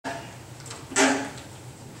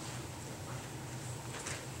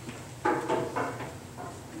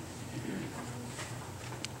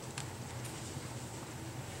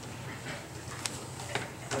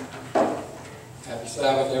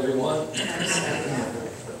Sabbath, everyone.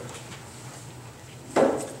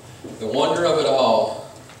 The wonder of it all.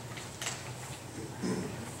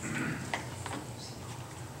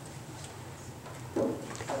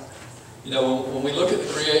 You know, when we look at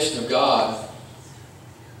the creation of God,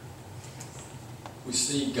 we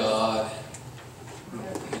see God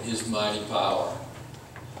and His mighty power.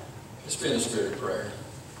 Let's be in a spirit of prayer.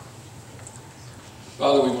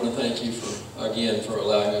 Father, we want to thank you again for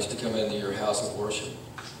allowing us to come into your house of worship.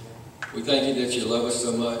 We thank you that you love us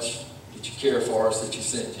so much, that you care for us, that you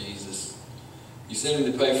sent Jesus. You sent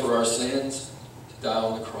Him to pay for our sins, to die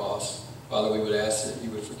on the cross. Father, we would ask that you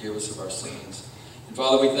would forgive us of our sins. And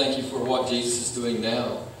Father, we thank you for what Jesus is doing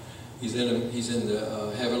now. He's in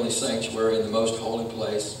the heavenly sanctuary, in the most holy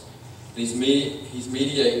place. And He's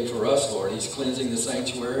mediating for us, Lord. He's cleansing the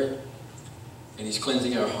sanctuary, and He's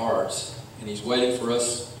cleansing our hearts. And He's waiting for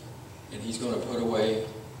us, and He's going to put away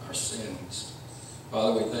our sins.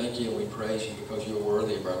 Father, we thank you and we praise you because you are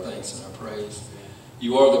worthy of our thanks and our praise.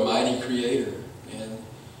 You are the mighty Creator, and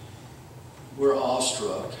we're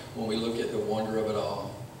awestruck when we look at the wonder of it all.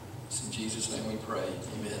 It's in Jesus' name we pray.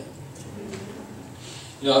 Amen.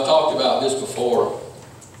 You know, I've talked about this before,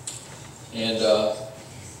 and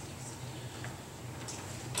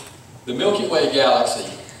the Milky Way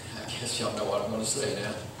galaxy, I guess y'all know what I'm going to say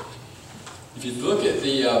now. If you look at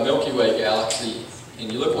the Milky Way galaxy,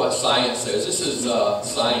 and you look what science says, this is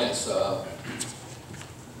science,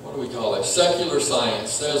 what do we call it? Secular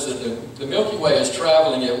science says that the Milky Way is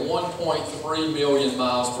traveling at 1.3 million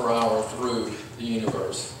miles per hour through the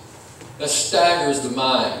universe. That staggers the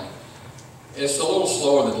mind. It's a little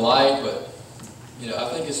slower than light, but you know, I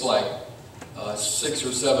think it's like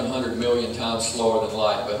 600 or 700 million times slower than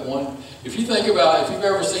light. But if you think about it, if you've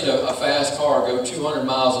ever seen a fast car go 200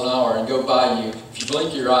 miles an hour and go by you, if you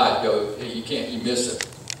blink your eye, you miss it.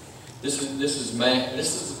 This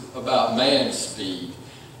is about man's speed.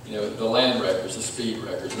 You know, the land records, the speed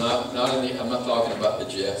records. I'm not talking about the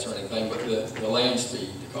jets or anything, but the land speed,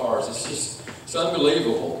 the cars. It's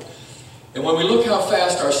unbelievable. And when we look how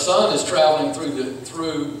fast our sun is traveling through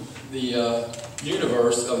the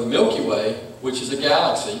universe of the Milky Way, which is a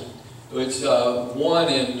galaxy, it's one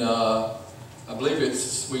in, I believe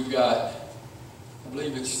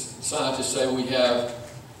scientists say we have,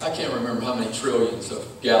 I can't remember how many trillions of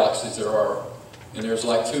galaxies there are, and there's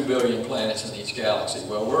like 2 billion planets in each galaxy.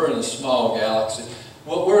 Well, we're in a small galaxy.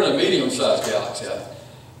 Well, we're in a medium-sized galaxy,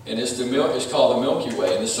 and it's called the Milky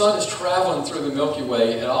Way. And the sun is traveling through the Milky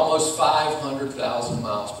Way at almost 500,000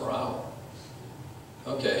 miles per hour.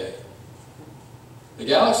 Okay. The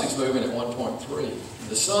galaxy's moving at 1.3.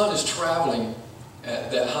 The sun is traveling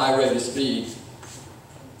at that high rate of speed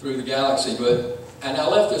through the galaxy. And I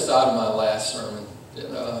left this out of my last sermon.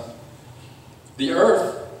 The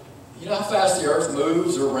Earth, you know how fast the Earth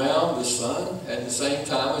moves around the sun at the same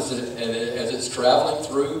time as it's traveling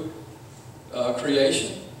through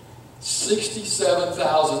creation?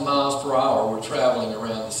 67,000 miles per hour we're traveling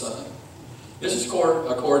around the sun. This is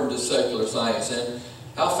according to secular science. And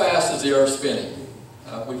how fast is the Earth spinning?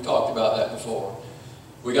 We've talked about that before.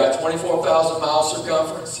 We got 24,000 miles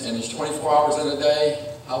circumference, and there's 24 hours in a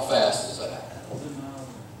day. How fast is that?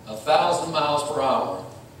 1,000 miles per hour.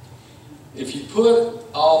 If you put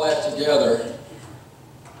all that together,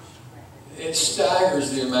 it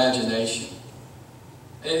staggers the imagination.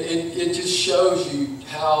 It just shows you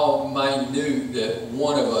how minute that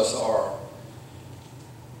one of us are.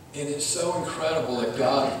 And it's so incredible that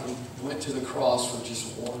God went to the cross for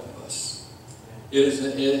just one of us. It's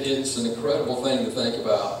an incredible thing to think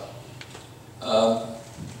about.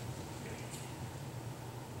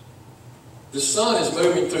 The sun is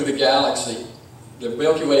moving through the galaxy. The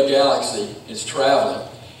Milky Way galaxy is traveling.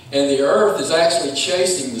 And the Earth is actually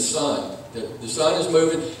chasing the sun. The sun is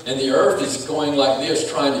moving, and the Earth is going like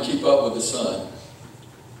this, trying to keep up with the sun.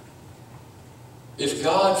 If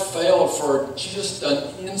God failed for just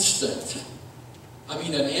an instant, I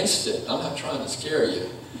mean an instant, I'm not trying to scare you,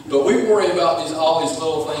 but we worry about all these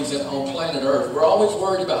little things on planet Earth. We're always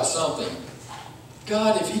worried about something.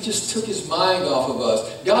 God, if He just took His mind off of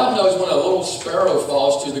us, God knows when a little sparrow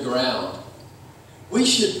falls to the ground. We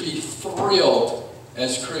should be thrilled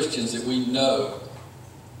as Christians that we know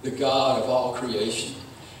the God of all creation.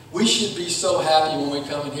 We should be so happy when we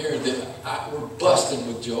come in here that we're busting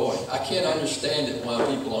with joy. I can't understand it why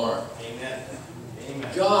people aren't. Amen.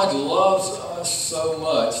 Amen. God loves us so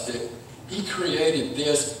much that He created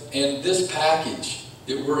this and this package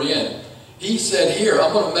that we're in. He said, here,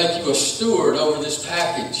 I'm going to make you a steward over this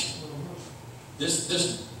package,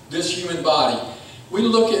 this human body. We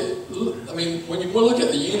look at, I mean, when you look at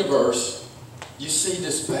the universe, you see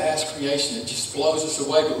this vast creation that just blows us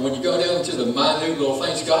away. But when you go down to the minute little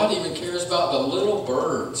things, God even cares about the little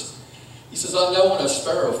birds. He says, I know when a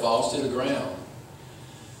sparrow falls to the ground.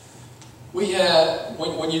 We have,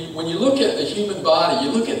 when you look at the human body,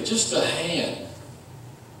 you look at just the hand.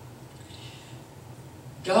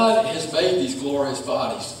 God has made these glorious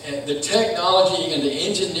bodies. And the technology and the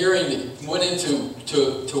engineering that went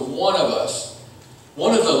into one of us,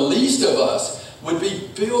 one of the least of us, would be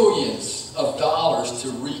billions of dollars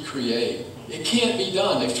to recreate. It can't be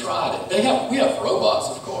done. They've tried it. We have robots,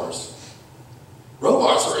 of course.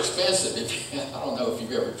 Robots are expensive. I don't know if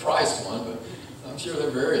you've ever priced one, but I'm sure they're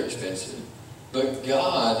very expensive. But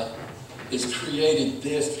God has created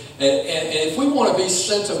this. And if we want to be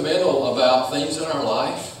sentimental about things in our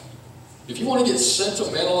life, if you want to get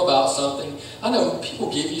sentimental about something, I know people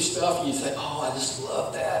give you stuff and you say, oh, I just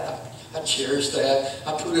love that. I cherish that.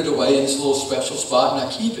 I put it away in this little special spot and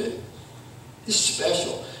I keep it. It's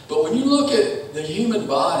special. But when you look at the human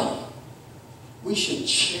body, we should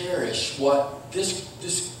cherish what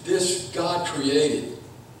this God created.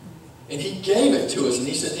 And He gave it to us. And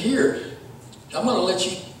He said, here, I'm going to let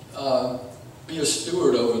you be a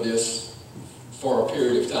steward over this for a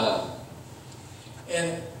period of time.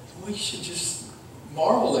 And we should just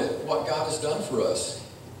marvel at what God has done for us.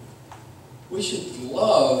 We should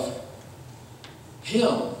love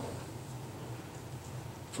Him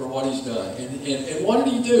for what He's done. And what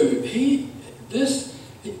did He do?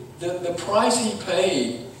 The price He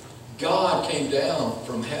paid, God came down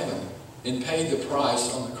from heaven and paid the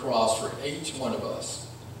price on the cross for each one of us.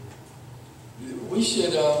 We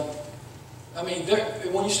should,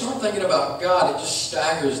 when you start thinking about God, it just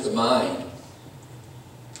staggers the mind.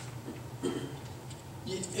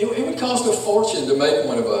 It would cost a fortune to make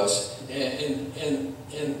one of us. And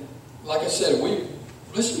like I said,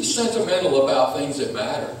 let's be sentimental about things that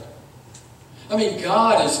matter. I mean,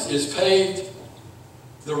 God has paved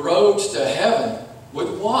the roads to heaven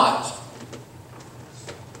with what?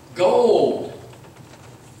 Gold.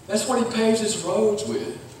 That's what He paves His roads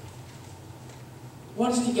with.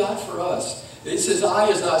 What has He got for us? It says, eye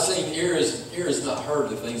has not seen, ear has not heard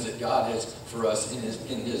the things that God has for us in His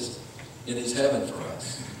heaven for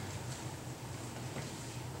us.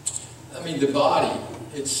 I mean, the body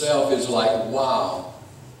itself is like, wow,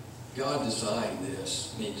 God designed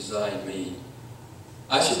this, and He designed me.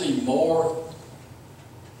 I should be more,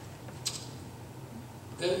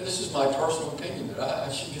 this is my personal opinion, that I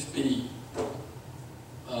should just be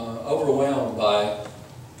overwhelmed by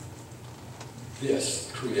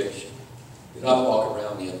this creation that I walk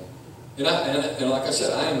around in. And like I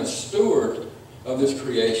said, I am a steward of this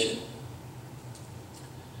creation.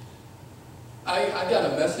 I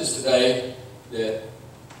got a message today that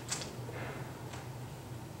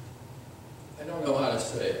I don't know how to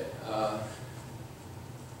say it. I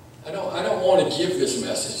don't want to give this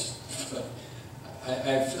message, but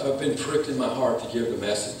I've been pricked in my heart to give the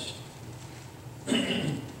message.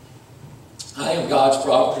 I am God's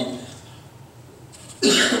property.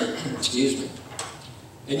 Excuse me.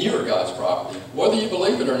 And you are God's property. Whether you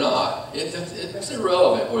believe it or not, it's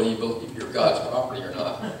irrelevant whether you believe you're God's property or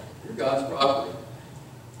not. You're God's property.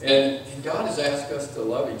 And God has asked us to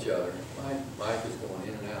love each other. My mic is going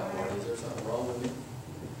in and out. Is there something wrong with me?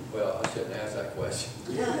 Well, I shouldn't ask that question.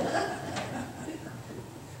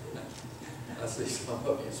 I see some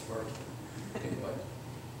of you smirking. Anyway.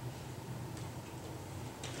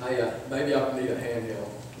 Maybe I need a handheld.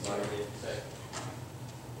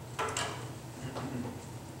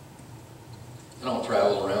 I don't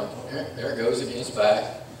travel around. There it goes again. It's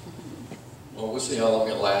back. Well, we'll see how long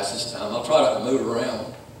it lasts this time. I'll try to move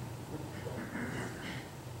around.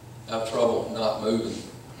 I have trouble not moving.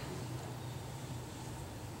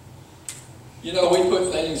 You know, we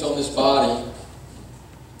put things on this body.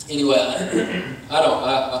 Anyway,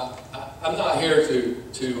 I'm not here to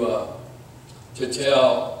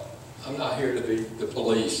tell. I'm not here to be the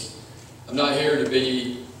police. I'm not here to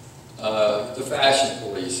be the fashion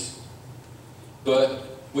police. But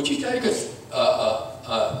would you take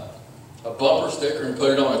a bumper sticker and put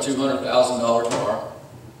it on a $200,000 car?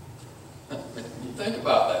 You think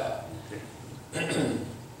about that.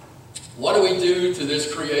 What do we do to this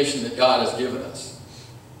creation that God has given us?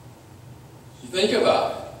 You think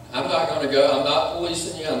about it. I'm not going to go, I'm not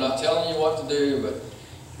policing you, I'm not telling you what to do, but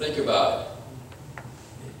think about it.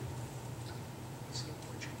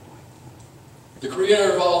 The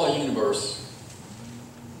creator of all the universe,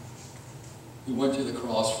 who went to the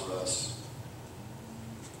cross for us.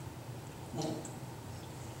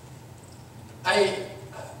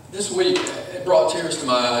 This week, it brought tears to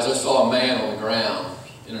my eyes. I saw a man on the ground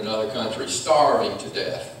in another country starving to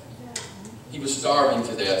death. He was starving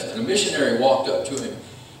to death, and a missionary walked up to him.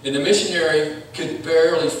 And the missionary could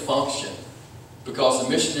barely function because the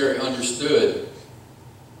missionary understood,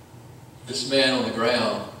 this man on the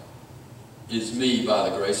ground is me by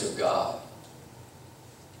the grace of God.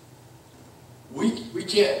 We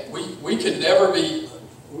could never be.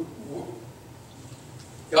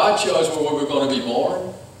 God chose where we were going to be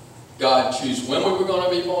born. God chose when we were going to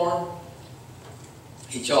be born.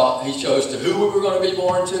 He chose to who we were going to be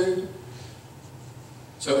born to.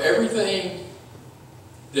 So everything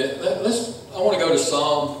that, I want to go to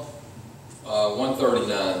Psalm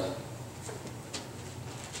 139.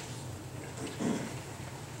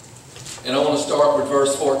 And I want to start with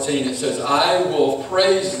verse 14. It says, I will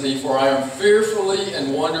praise thee, for I am fearfully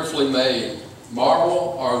and wonderfully made.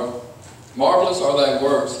 Marvelous are thy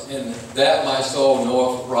works, and that my soul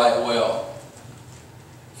knoweth right well.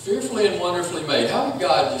 Fearfully and wonderfully made. How did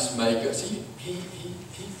God just make us? He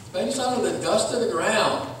made us out of the dust of the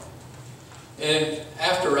ground. And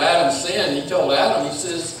after Adam sinned, he told Adam, he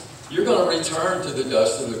says, you're going to return to the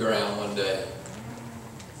dust of the ground one day.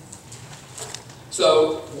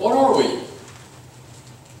 So, what are we?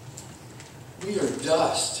 We are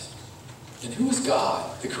dust. And who is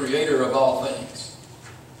God? The creator of all things.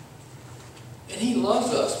 And he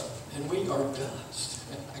loves us, and we are dust.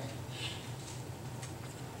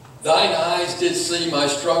 Thine eyes did see my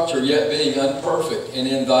structure, yet being unperfect, and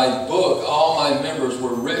in thy book all my members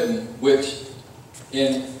were written, which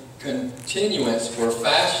in continuance were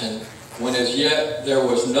fashioned, when as yet there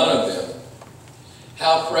was none of them.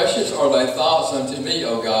 How precious are thy thoughts unto me,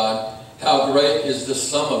 O God! How great is the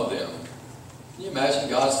sum of them! Can you imagine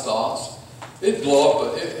God's thoughts? It'd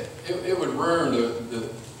blow up, it would ruin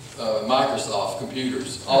the Microsoft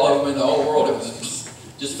computers. All of them in the whole world, it would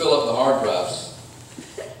just fill up the hard drives.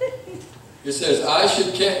 It says,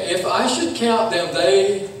 if I should count them,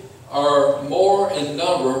 they are more in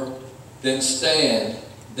number than sand.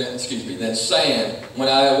 When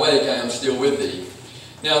I awake, I am still with thee.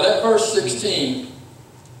 Now that verse 16,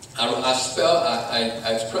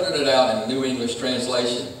 I printed it out in the New English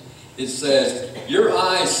Translation. It says, your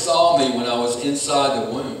eyes saw me when I was inside the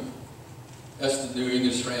womb. That's the New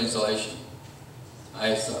English Translation.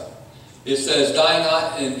 Eyesight. It says, thine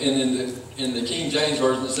eye, in the King James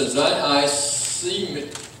Version, it says, thine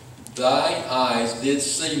eyes did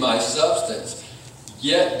see my substance,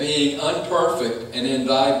 yet being unperfect, and in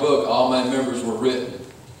thy book all my members were written.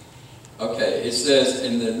 Okay, it says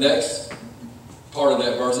in the next part of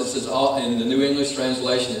that verse, it says, in the New English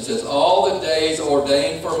Translation, it says, all the days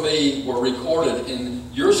ordained for me were recorded in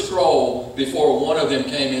your scroll before one of them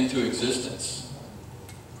came into existence.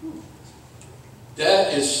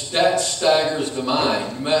 That staggers the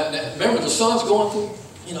mind. Remember, the sun's going through,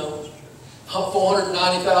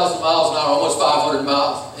 490,000 miles an hour, almost 500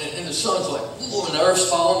 miles, and the sun's like, ooh, and the earth's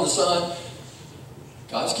following the sun.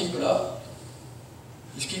 God's keeping up.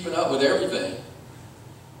 He's keeping up with everything.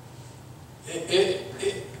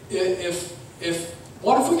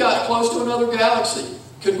 What if we got close to another galaxy?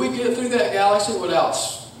 Could we get through that galaxy without,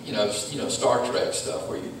 Star Trek stuff,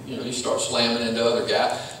 where you start slamming into other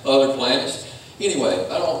planets? Anyway,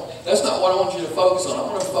 that's not what I want you to focus on. I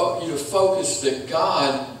want you to focus that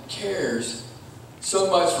God cares so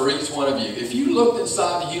much for each one of you. If you looked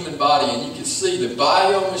inside the human body and you could see the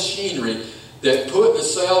biomachinery that put the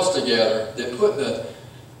cells together, that put the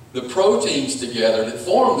proteins together, that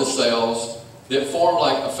form the cells, that form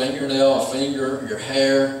like a fingernail, a finger, your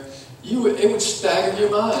hair, it would stagger your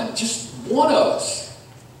mind. Just one of us.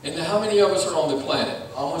 And how many of us are on the planet?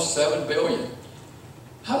 Almost 7 billion.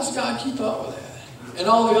 How does God keep up with that? And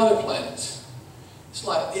all the other planets. It's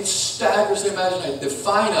like, it staggers the imagination. The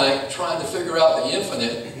finite trying to figure out the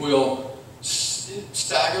infinite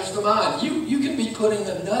staggers the mind. You can be put in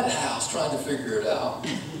the nut house trying to figure it out.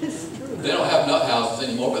 They don't have nut houses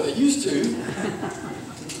anymore, but they used to.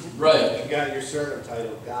 Right. You got your sermon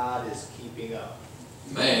title, God is Keeping Up.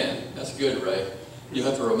 Man, that's good, Ray. You'll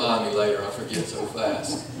have to remind me later. I forget so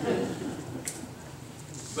fast.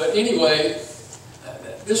 But anyway,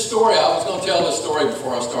 this story, I was going to tell this story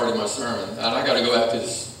before I started my sermon, and I got to go back to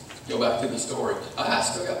the story. I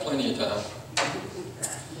still got plenty of time.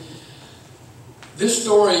 This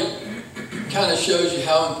story kind of shows you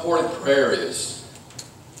how important prayer is.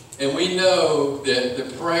 And we know that the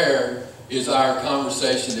prayer is our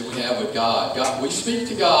conversation that we have with God. We speak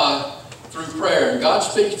to God through prayer, and God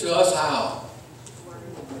speaks to us how?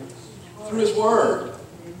 Through His Word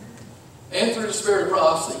and through the Spirit of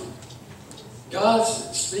prophecy. God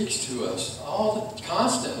speaks to us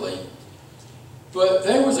constantly. But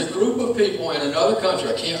there was a group of people in another country.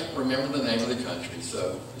 I can't remember the name of the country,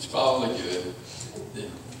 so it's probably good.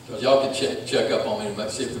 Because y'all can check up on me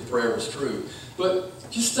and see if the prayer was true. But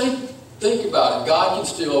just think about it. God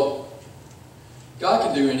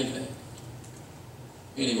can do anything.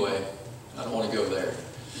 Anyway, I don't want to go there.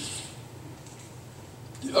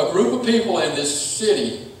 A group of people in this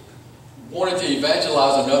city wanted to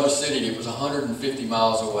evangelize another city that was 150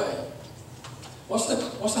 miles away. What's the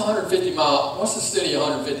city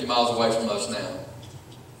 150 miles away from us now?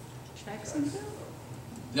 Jacksonville?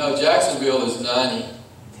 No, Jacksonville is 90,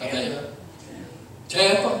 I think.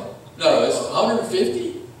 Tampa? No, it's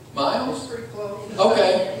 150 miles? Pretty close.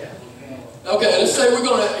 Okay. Okay, let's say we're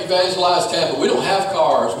going to evangelize Tampa. We don't have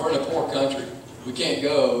cars. We're in a poor country. We can't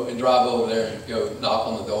go and drive over there and go knock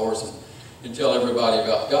on the doors and tell everybody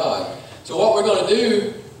about God. So what we're going to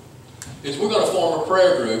do is we're going to form a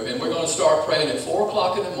prayer group, and we're going to start praying at 4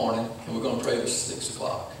 o'clock in the morning, and we're going to pray till 6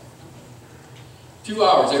 o'clock. 2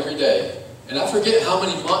 hours every day. And I forget how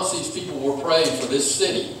many months these people were praying for this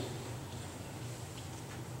city.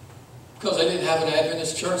 Because they didn't have an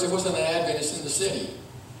Adventist church. There wasn't an Adventist in the city.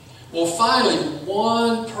 Well, finally,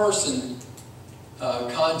 one person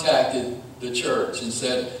contacted the church and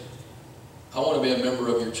said, I want to be a member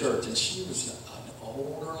of your church. And she was an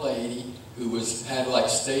older lady who had like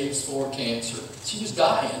stage 4 cancer. She was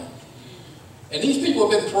dying. And these people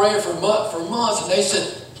have been praying for months, and they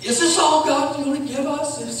said, is this all God's going to give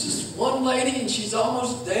us? It's just one lady and she's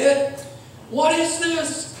almost dead? What is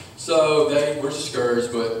this? So they were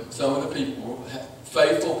discouraged, but some of the people,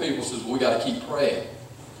 faithful people, said, well, we got to keep praying.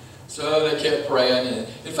 So they kept praying, and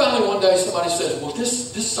finally one day somebody says, well,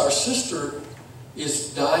 this our sister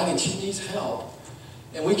is dying and she needs help.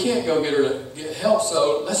 And we can't go get her to get help,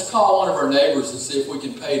 so let's call one of our neighbors and see if we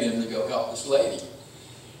can pay them to go help this lady.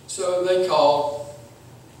 So they called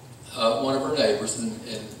one of her neighbors, and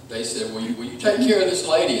they said, will you take care of this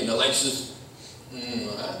lady? And the lady says,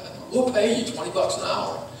 we'll pay you $20 an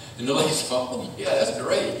hour. And the lady said, oh, yeah, that's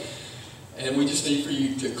great. And we just need for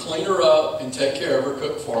you to clean her up and take care of her,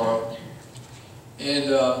 cook for her.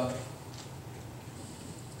 And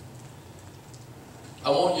I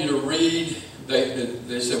want you to read,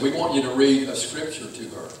 they said, we want you to read a scripture to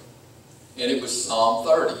her. And it was Psalm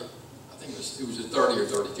 30. I think it was a 30 or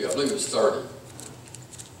 32. I believe it was 30.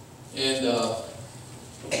 And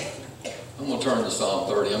I'm going to turn to Psalm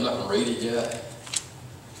 30. I'm not going to read it yet.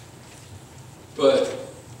 But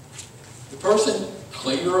the person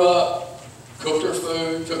cleaned her up, cooked her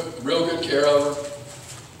food, took real good care of her.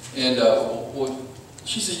 And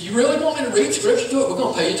she said, you really want me to read scripture to it? We're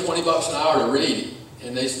going to pay you $20 an hour to read.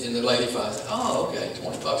 And the lady finally said, oh, okay,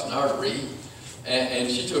 $20 an hour to read. And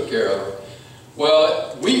she took care of her.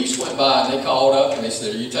 Well, weeks went by, and they called up, and they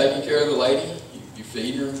said, are you taking care of the lady? You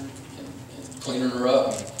feed her and cleaning her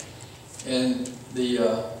up? And they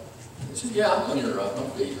said, yeah, I'm cleaning her up, I'm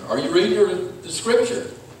feeding her. Are you reading her the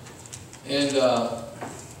scripture? And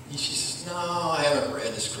she says, no, I haven't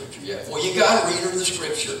read the scripture yet. Well, you got to read her the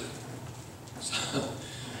scripture. So,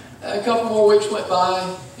 a couple more weeks went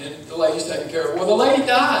by, and the lady's taking care of her. Well, the lady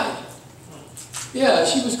died. Yeah,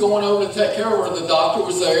 she was going over to take care of her. The doctor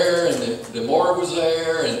was there, and the morgue was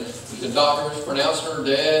there, and the doctor was pronouncing her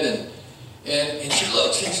dead. And she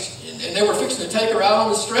looks, and they were fixing to take her out on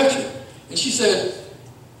the stretcher. And she said,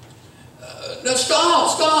 no,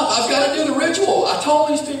 stop, I've got to do the ritual. I told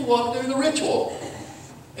these people I would do the ritual.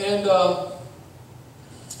 And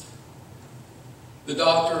the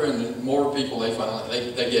doctor and the morgue people,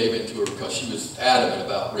 they gave in to her because she was adamant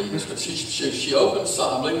about reading this. But she opened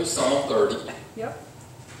Psalm, I believe it was Psalm 30. Yep.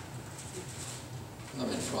 I'm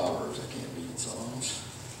in Proverbs, I can't be in Psalms.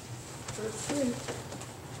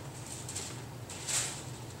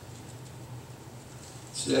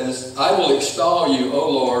 It says, I will extol you, O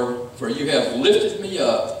Lord, for you have lifted me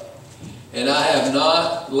up, and I have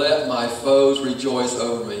not let my foes rejoice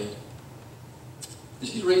over me. And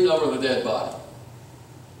she's reading over the dead body.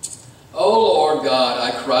 O Lord God,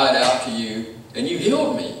 I cried out to you, and you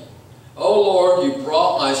healed me. O Lord, you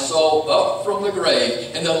brought my soul up from the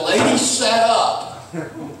grave. And the lady sat up.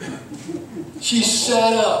 She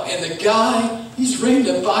sat up, and the guy, he's reading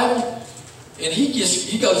the Bible, and he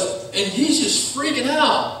goes, and he's just freaking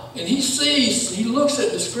out. And he looks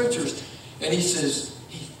at the scriptures, and he says,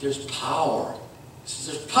 there's power. He says,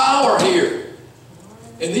 there's power here.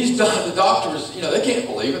 And the doctors, they can't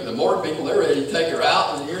believe it. The morgue people, they're ready to take her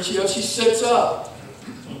out, and here she goes, she sits up.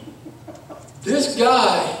 This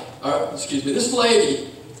lady,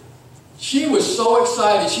 she was so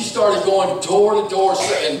excited, she started going door to door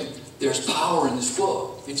saying, there's power in this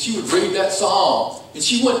book. And she would read that psalm. And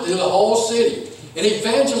she went to the whole city and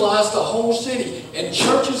evangelized the whole city. And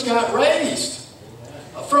churches got raised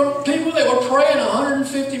from people that were praying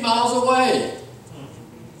 150 miles away.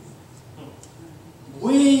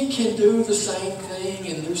 We can do the same thing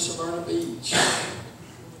in New Smyrna Beach.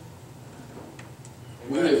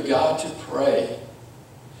 We have got to pray.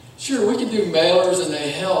 Sure, we can do mailers and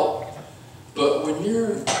they help, but when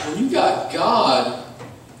you got God,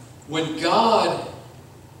 when you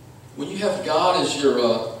have God as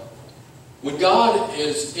your, when God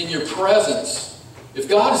is in your presence, if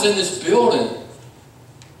God is in this building,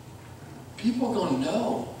 people are going to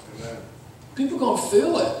know. Amen. People are going to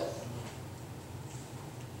feel it.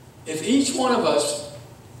 If each one of us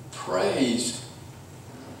prays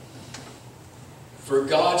for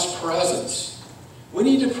God's presence, we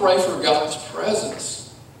need to pray for God's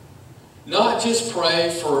presence. Not just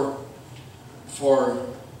pray for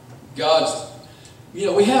God's,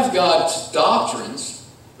 we have God's doctrines.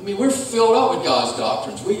 I mean, we're filled up with God's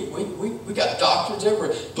doctrines. We got doctrines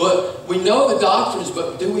everywhere. But we know the doctrines,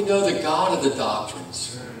 but do we know the God of the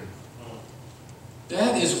doctrines?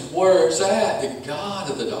 That is where it's at, the God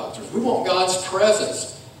of the doctrines. We want God's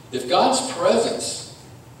presence. If God's presence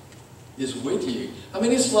is with you, I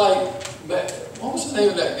mean, it's like, what was the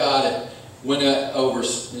name of that guy that went out over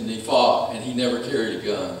and he fought and he never carried a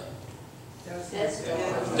gun?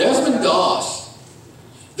 Desmond Doss.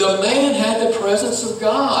 The man had the presence of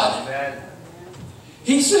God. Amen.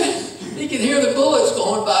 He said he could hear the bullets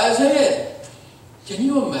going by his head. Can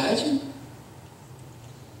you imagine?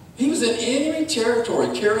 He was in enemy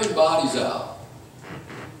territory carrying bodies out.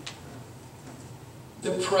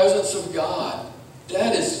 The presence of God.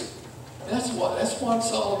 That's what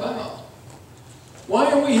it's all about.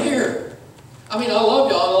 Why are we here? I mean, I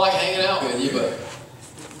love y'all and I like hanging out with you, but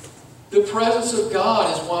the presence of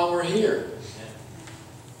God is why we're here.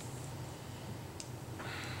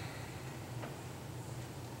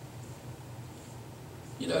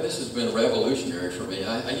 This has been revolutionary for me.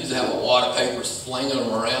 I used to have a wad of papers flinging them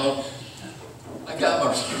around. I got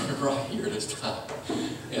my sermon right here this time.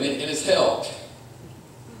 And it's helped.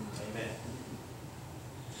 Amen.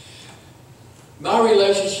 My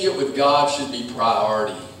relationship with God should be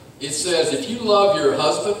priority. It says, if you love your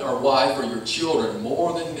husband or wife or your children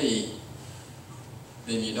more than me,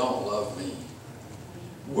 then you don't love me.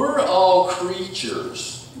 We're all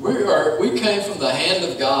creatures. We came from the hand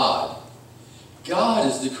of God. God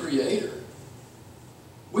is the creator.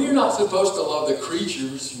 We are not supposed to love the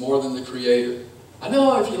creatures more than the creator. I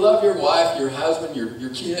know if you love your wife, your husband, your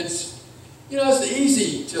kids, it's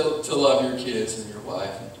easy to love your kids and your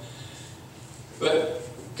wife. But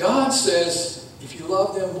God says, if you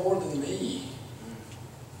love them more than me,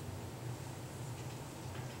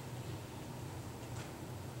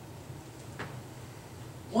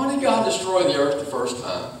 why did God destroy the earth the first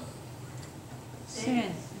time?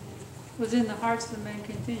 Sin was in the hearts of the men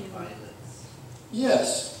continually.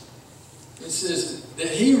 Yes. It says that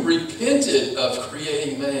he repented of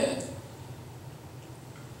creating man.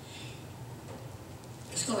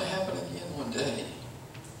 It's going to happen again one day.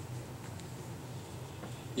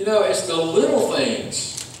 It's the little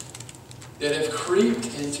things that have creeped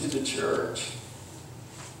into the church.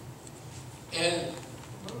 And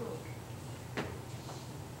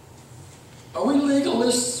are we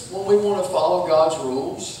legalists when we want to follow God's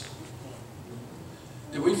rules?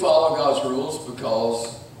 Do we follow God's rules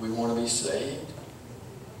because we want to be saved?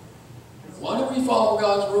 Why do we follow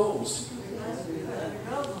God's rules?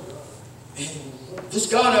 And this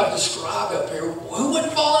God I've described up here, who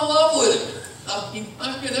wouldn't fall in love with him? I mean,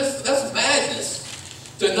 that's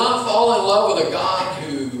madness. To not fall in love with a God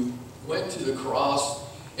who went to the cross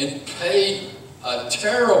and paid a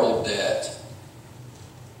terrible debt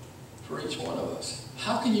for each one of us.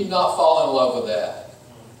 How can you not fall in love with that?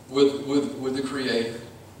 With the Creator?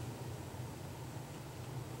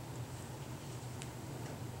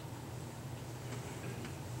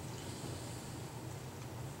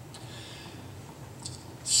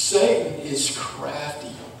 Satan is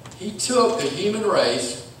crafty. He took the human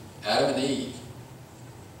race, Adam and Eve,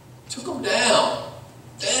 took them down.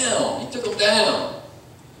 He took them down.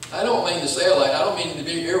 I don't mean to say it like, I don't mean to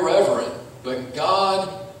be irreverent,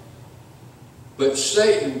 but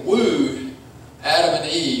Satan wooed Adam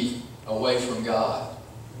and Eve away from God.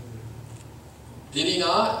 Did he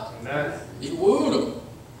not? Amen. He wooed them.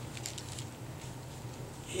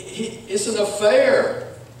 It's an affair.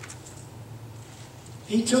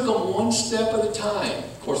 He took them one step at a time.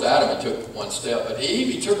 Of course, Adam, he took one step, but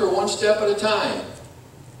Eve, he took her one step at a time.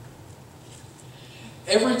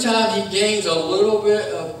 Every time he gains a little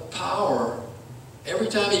bit of power, every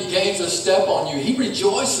time he gains a step on you, he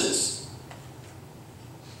rejoices.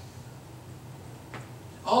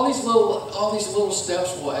 All these little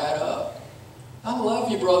steps will add up. I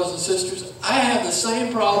love you, brothers and sisters. I have the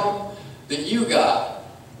same problem that you got.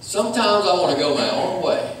 Sometimes I want to go my own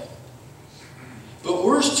way. But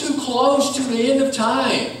we're too close to the end of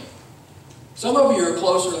time. Some of you are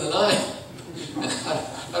closer than I am.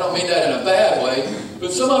 I don't mean that in a bad way,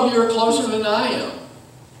 but some of you are closer than I am.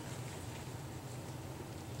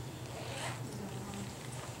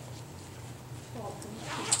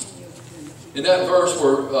 In that verse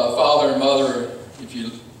where father and mother, if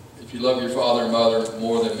you love your father and mother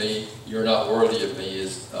more than me, you're not worthy of me,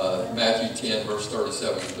 is Matthew 10, verse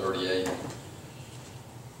 37 and 38.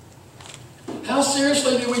 How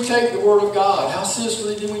seriously do we take the Word of God? How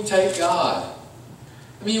seriously do we take God?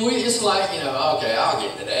 I mean, it's like, okay, I'll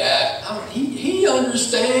get to that. He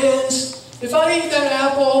understands. If I eat that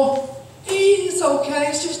apple, it's okay,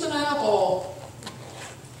 it's just an apple.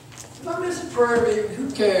 If I miss a prayer meeting,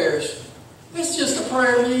 who cares? It's just a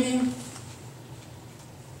prayer meeting.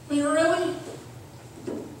 I mean, really?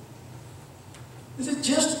 Is it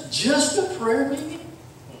just a prayer meeting?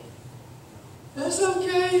 That's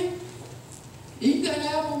okay. Eat that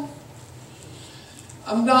apple.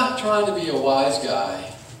 I'm not trying to be a wise guy.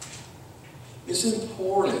 It's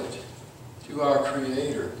important to our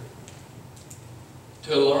Creator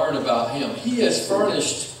to learn about Him. He has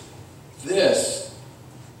furnished this.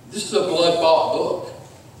 This is a blood-bought book.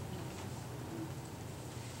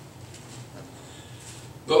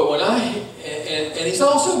 But and He's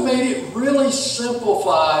also made it really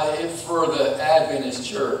simplified for the Adventist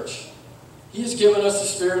church. He has given us the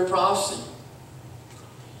spirit of prophecy.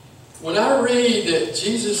 When I read that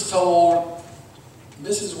Jesus told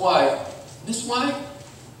Mrs. White, Miss White,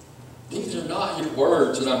 these are not your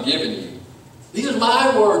words that I'm giving you. These are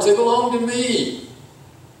my words. They belong to me.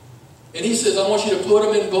 And He says, I want you to put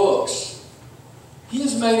them in books. He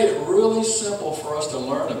has made it really simple for us to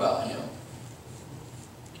learn about Him.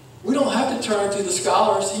 We don't have to turn to the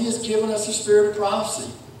scholars. He has given us the spirit of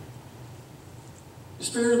prophecy. The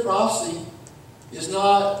spirit of prophecy is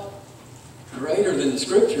not greater than the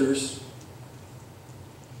Scriptures,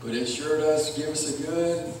 but it sure does give us a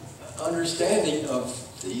good understanding of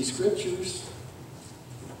these Scriptures.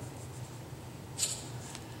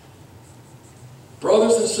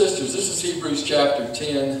 Brothers and sisters, this is Hebrews chapter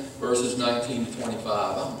 10, verses 19 to 25.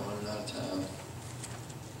 I'm running out of time.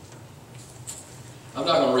 I'm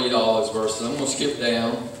not going to read all those verses. I'm going to skip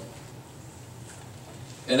down.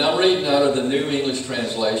 And I'm reading out of the New English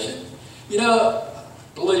Translation.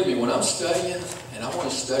 Believe me, when I'm studying, and I want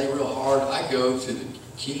to study real hard, I go to the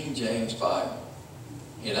King James Bible.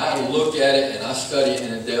 And I look at it, and I study it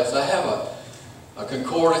in depth. I have a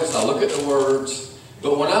concordance. I look at the words.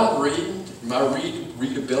 But when I'm reading, my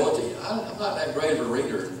readability, I'm not that great of a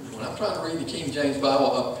reader. When I'm trying to read the King James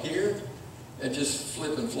Bible up here, I just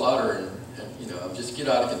flip and flutter and just get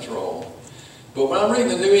out of control. But when I'm reading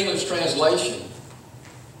the New English Translation,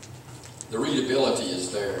 the readability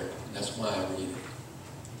is there. And that's why I read it.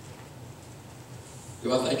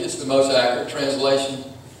 Do I think it's the most accurate translation?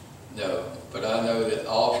 No. But I know that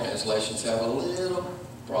all translations have a little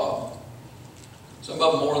problem. Some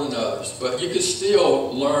of them more than others. But you can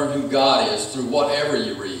still learn who God is through whatever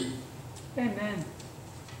you read. Amen.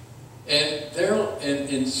 And there,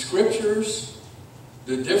 in Scriptures,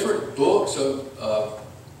 the different books of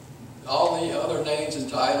all the other names and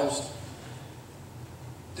titles,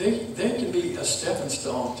 they can be a stepping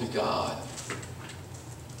stone to God.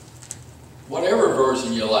 Whatever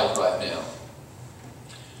version you like right now.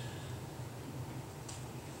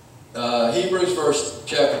 Hebrews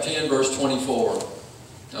chapter 10, verse 24.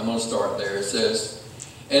 I'm going to start there. It says,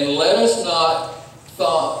 and let us not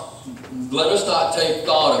take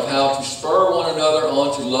thought of how to spur one another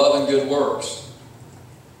on to love and good works.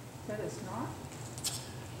 Let us not?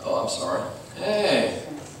 Oh, I'm sorry. Hey.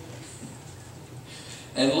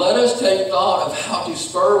 And let us take thought of how to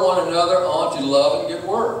spur one another on to love and good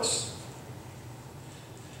works.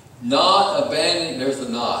 Not abandoning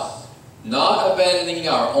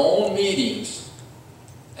our own meetings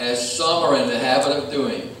as some are in the habit of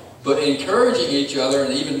doing, but encouraging each other,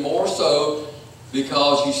 and even more so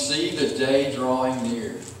because you see the day drawing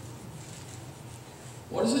near.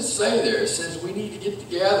 What does it say there? It says we need to get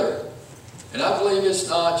together. And I believe it's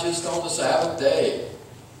not just on the Sabbath day.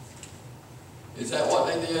 Is that what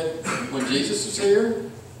they did when Jesus was here?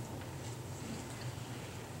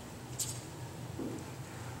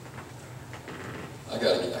 I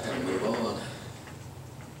gotta move on.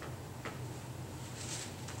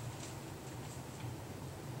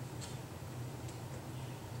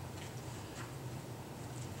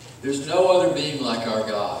 There's no other being like our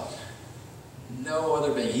God. No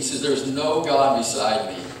other being. He says there's no God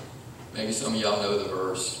beside me. Maybe some of y'all know the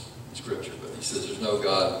verse in Scripture, but He says there's no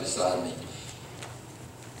God beside me.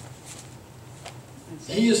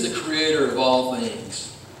 He is the creator of all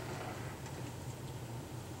things.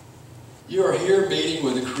 You are here meeting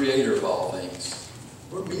with the creator of all things.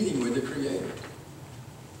 We're meeting with the creator.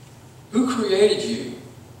 Who created you?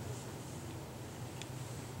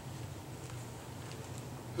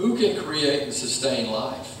 Who can create and sustain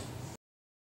life?